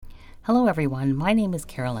Hello everyone, my name is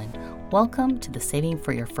Carolyn. Welcome to the Saving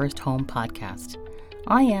for Your First Home podcast.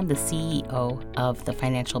 I am the CEO of The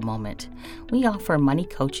Financial Moment. We offer money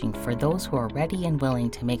coaching for those who are ready and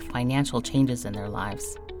willing to make financial changes in their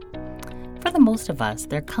lives. For the most of us,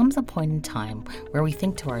 there comes a point in time where we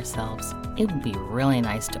think to ourselves, it would be really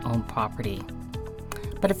nice to own property.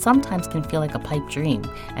 But it sometimes can feel like a pipe dream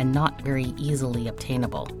and not very easily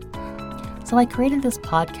obtainable. So I created this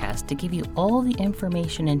podcast to give you all the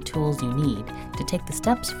information and tools you need to take the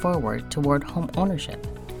steps forward toward home ownership.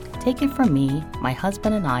 Take it from me, my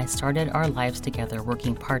husband and I started our lives together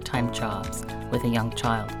working part-time jobs with a young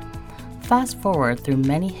child. Fast forward through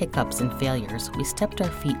many hiccups and failures, we stepped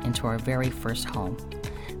our feet into our very first home.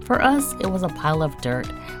 For us, it was a pile of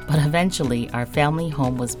dirt, but eventually our family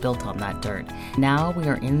home was built on that dirt. Now we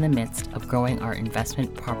are in the midst of growing our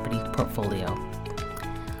investment property portfolio.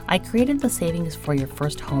 I created the Savings for Your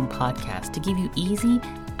First Home podcast to give you easy,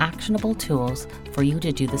 actionable tools for you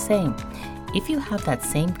to do the same. If you have that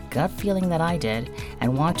same gut feeling that I did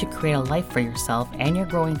and want to create a life for yourself and your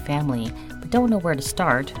growing family, but don't know where to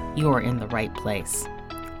start, you are in the right place.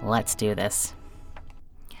 Let's do this.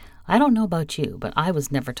 I don't know about you, but I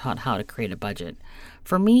was never taught how to create a budget.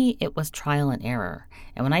 For me, it was trial and error.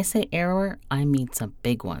 And when I say error, I mean some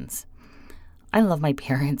big ones. I love my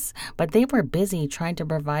parents, but they were busy trying to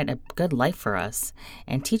provide a good life for us,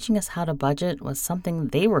 and teaching us how to budget was something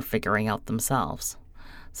they were figuring out themselves.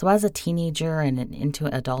 So as a teenager and into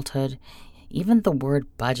adulthood, even the word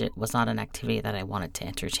budget was not an activity that I wanted to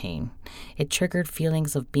entertain. It triggered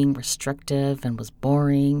feelings of being restrictive and was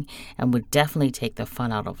boring and would definitely take the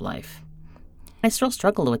fun out of life. I still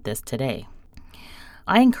struggle with this today.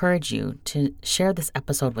 I encourage you to share this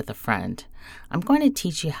episode with a friend. I'm going to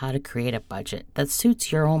teach you how to create a budget that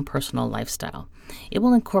suits your own personal lifestyle. It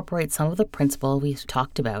will incorporate some of the principles we've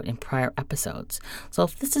talked about in prior episodes. So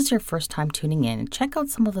if this is your first time tuning in, check out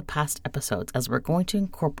some of the past episodes as we're going to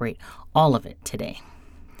incorporate all of it today.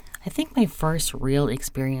 I think my first real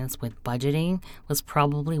experience with budgeting was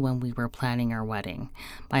probably when we were planning our wedding.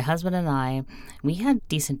 My husband and I, we had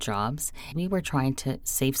decent jobs. We were trying to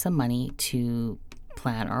save some money to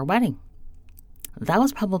plan our wedding. That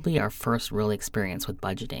was probably our first real experience with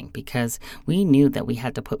budgeting because we knew that we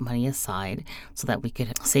had to put money aside so that we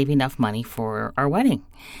could save enough money for our wedding.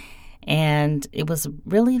 And it was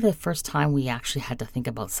really the first time we actually had to think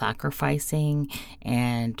about sacrificing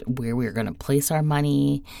and where we were going to place our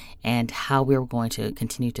money and how we were going to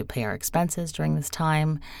continue to pay our expenses during this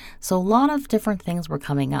time. So a lot of different things were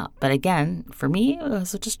coming up. But again, for me, it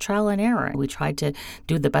was just trial and error. We tried to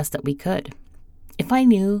do the best that we could. If I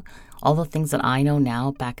knew all the things that I know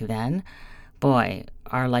now back then, boy,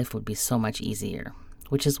 our life would be so much easier.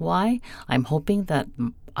 Which is why I'm hoping that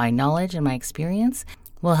my knowledge and my experience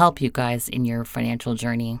will help you guys in your financial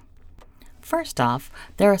journey. First off,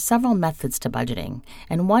 there are several methods to budgeting,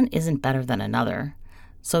 and one isn't better than another.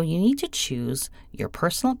 So you need to choose your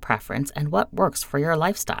personal preference and what works for your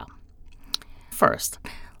lifestyle. First,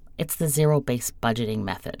 it's the zero-based budgeting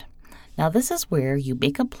method. Now, this is where you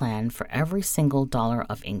make a plan for every single dollar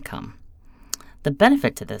of income. The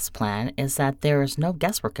benefit to this plan is that there is no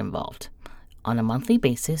guesswork involved. On a monthly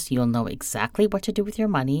basis, you'll know exactly what to do with your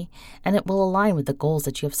money, and it will align with the goals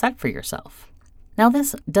that you have set for yourself. Now,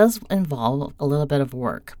 this does involve a little bit of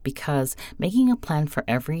work because making a plan for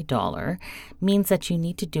every dollar means that you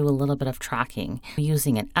need to do a little bit of tracking.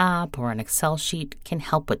 Using an app or an Excel sheet can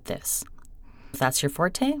help with this. If that's your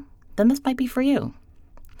forte, then this might be for you.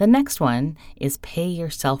 The next one is pay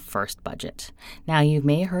yourself first budget. Now, you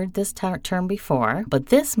may have heard this term before, but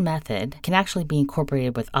this method can actually be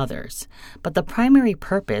incorporated with others. But the primary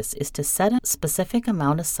purpose is to set a specific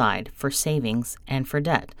amount aside for savings and for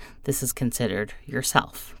debt. This is considered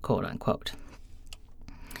yourself, quote unquote.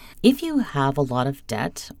 If you have a lot of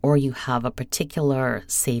debt or you have a particular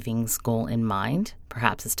savings goal in mind,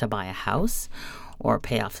 perhaps it's to buy a house or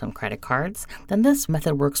pay off some credit cards, then this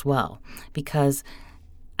method works well because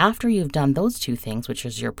after you've done those two things, which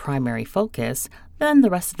is your primary focus, then the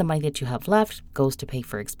rest of the money that you have left goes to pay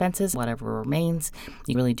for expenses. Whatever remains,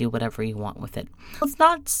 you really do whatever you want with it. It's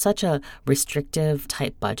not such a restrictive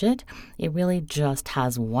type budget. It really just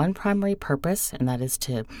has one primary purpose, and that is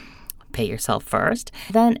to pay yourself first.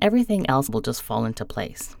 Then everything else will just fall into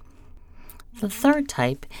place. The third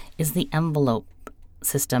type is the envelope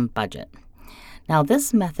system budget. Now,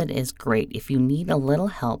 this method is great if you need a little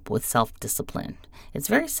help with self-discipline. It's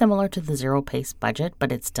very similar to the zero-based budget,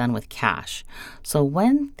 but it's done with cash. So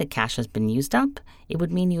when the cash has been used up, it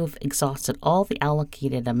would mean you have exhausted all the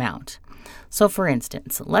allocated amount. So for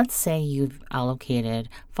instance, let's say you've allocated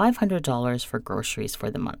 $500 for groceries for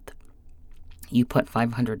the month. You put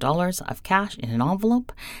 $500 of cash in an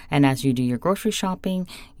envelope, and as you do your grocery shopping,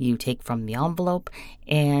 you take from the envelope,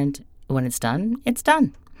 and when it's done, it's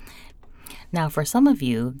done. Now, for some of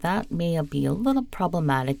you, that may be a little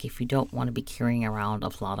problematic if you don't want to be carrying around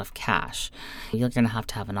a lot of cash. You're going to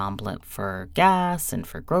have an envelope for gas and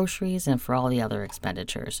for groceries and for all the other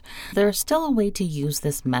expenditures. There's still a way to use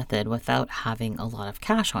this method without having a lot of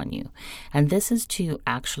cash on you, and this is to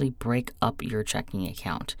actually break up your checking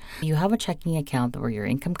account. You have a checking account where your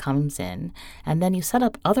income comes in, and then you set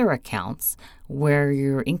up other accounts where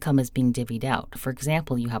your income is being divvied out. For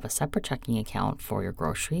example, you have a separate checking account for your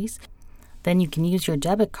groceries. Then you can use your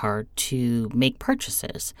debit card to make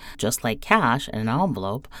purchases. Just like cash in an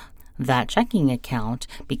envelope, that checking account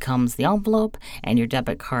becomes the envelope, and your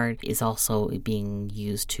debit card is also being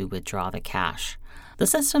used to withdraw the cash. The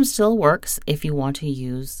system still works if you want to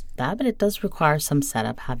use that, but it does require some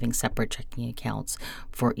setup, having separate checking accounts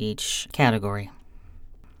for each category.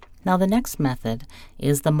 Now, the next method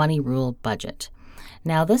is the money rule budget.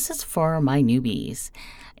 Now, this is for my newbies.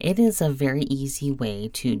 It is a very easy way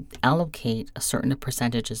to allocate certain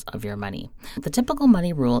percentages of your money. The typical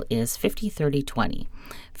money rule is 50-30-20.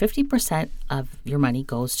 50% of your money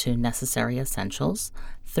goes to necessary essentials,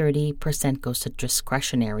 30% goes to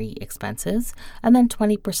discretionary expenses, and then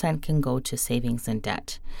 20% can go to savings and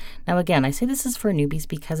debt. Now, again, I say this is for newbies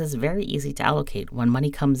because it's very easy to allocate. When money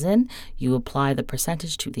comes in, you apply the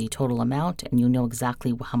percentage to the total amount, and you know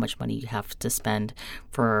exactly how much money you have to spend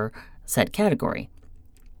for said category.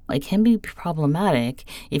 It can be problematic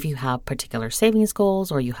if you have particular savings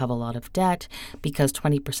goals or you have a lot of debt, because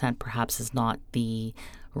 20% perhaps is not the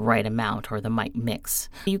right amount or the right mix.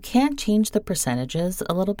 You can change the percentages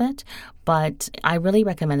a little bit, but I really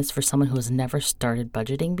recommend this for someone who has never started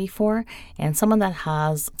budgeting before and someone that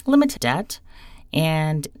has limited debt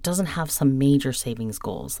and doesn't have some major savings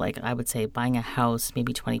goals. Like I would say buying a house,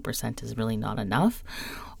 maybe 20% is really not enough.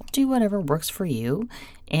 Do whatever works for you.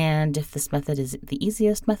 And if this method is the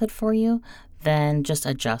easiest method for you, then just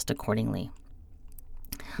adjust accordingly.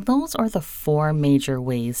 Those are the 4 major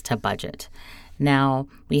ways to budget. Now,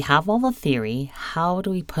 we have all the theory. How do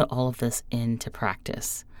we put all of this into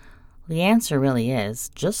practice? The answer really is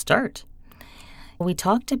just start. We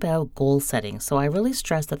talked about goal setting, so I really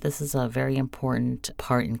stress that this is a very important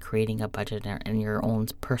part in creating a budget and your own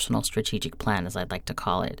personal strategic plan, as I'd like to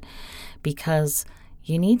call it, because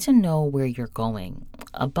you need to know where you're going.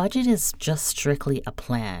 A budget is just strictly a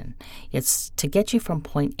plan. It's to get you from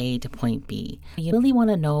point A to point B. You really want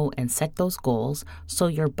to know and set those goals so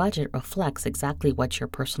your budget reflects exactly what your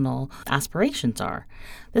personal aspirations are.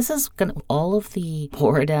 This is going to, all of the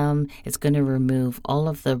boredom, it's going to remove all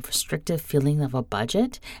of the restrictive feeling of a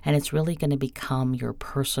budget, and it's really going to become your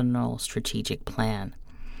personal strategic plan.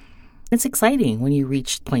 It's exciting when you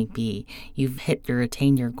reach point B. You've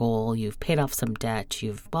attained your goal, you've paid off some debt,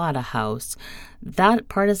 you've bought a house. That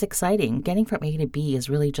part is exciting. Getting from A to B is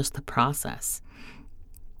really just the process.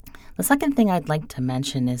 The second thing I'd like to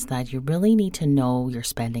mention is that you really need to know your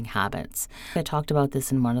spending habits. I talked about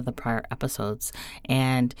this in one of the prior episodes,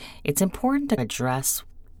 and it's important to address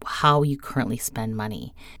how you currently spend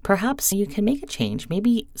money. Perhaps you can make a change.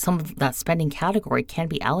 Maybe some of that spending category can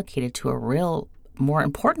be allocated to a real more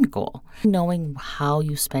important goal. Knowing how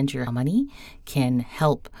you spend your money can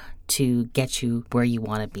help to get you where you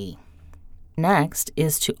want to be. Next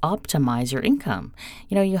is to optimize your income.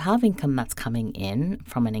 You have income that's coming in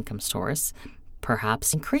from an income source.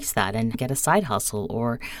 Perhaps increase that and get a side hustle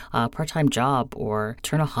or a part-time job or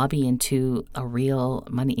turn a hobby into a real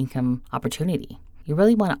money income opportunity. You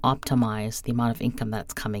really want to optimize the amount of income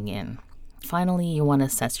that's coming in. Finally, you want to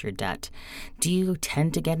assess your debt. Do you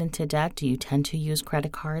tend to get into debt? Do you tend to use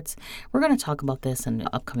credit cards? We're going to talk about this in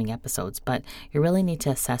upcoming episodes, but you really need to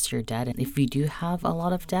assess your debt. And if you do have a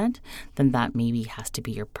lot of debt, then that maybe has to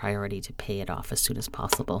be your priority to pay it off as soon as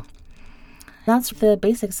possible. That's the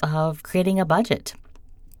basics of creating a budget.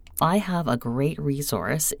 I have a great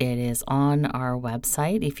resource. It is on our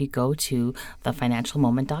website. If you go to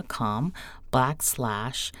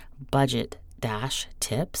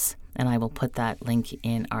thefinancialmoment.com/budget-tips, and I will put that link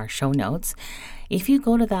in our show notes. If you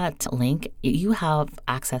go to that link, you have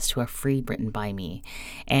access to a free written by me,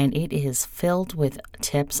 and it is filled with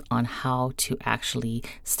tips on how to actually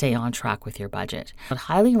stay on track with your budget. I would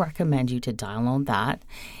highly recommend you to download that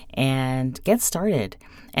and get started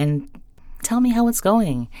and tell me how it's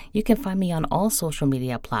going. You can find me on all social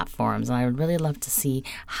media platforms, and I would really love to see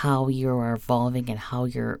how you are evolving and how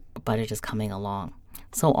your budget is coming along.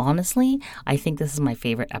 So honestly, I think this is my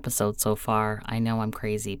favorite episode so far. I know I'm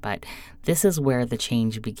crazy, but this is where the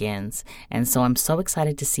change begins. And so I'm so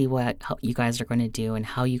excited to see how you guys are going to do and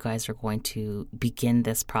how you guys are going to begin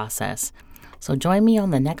this process. So join me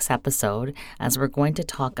on the next episode as we're going to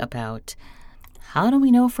talk about how do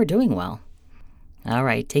we know if we're doing well? All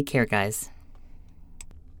right, take care, guys.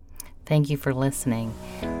 Thank you for listening.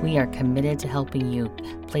 We are committed to helping you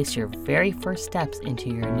place your very first steps into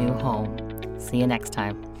your new home. See you next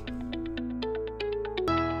time.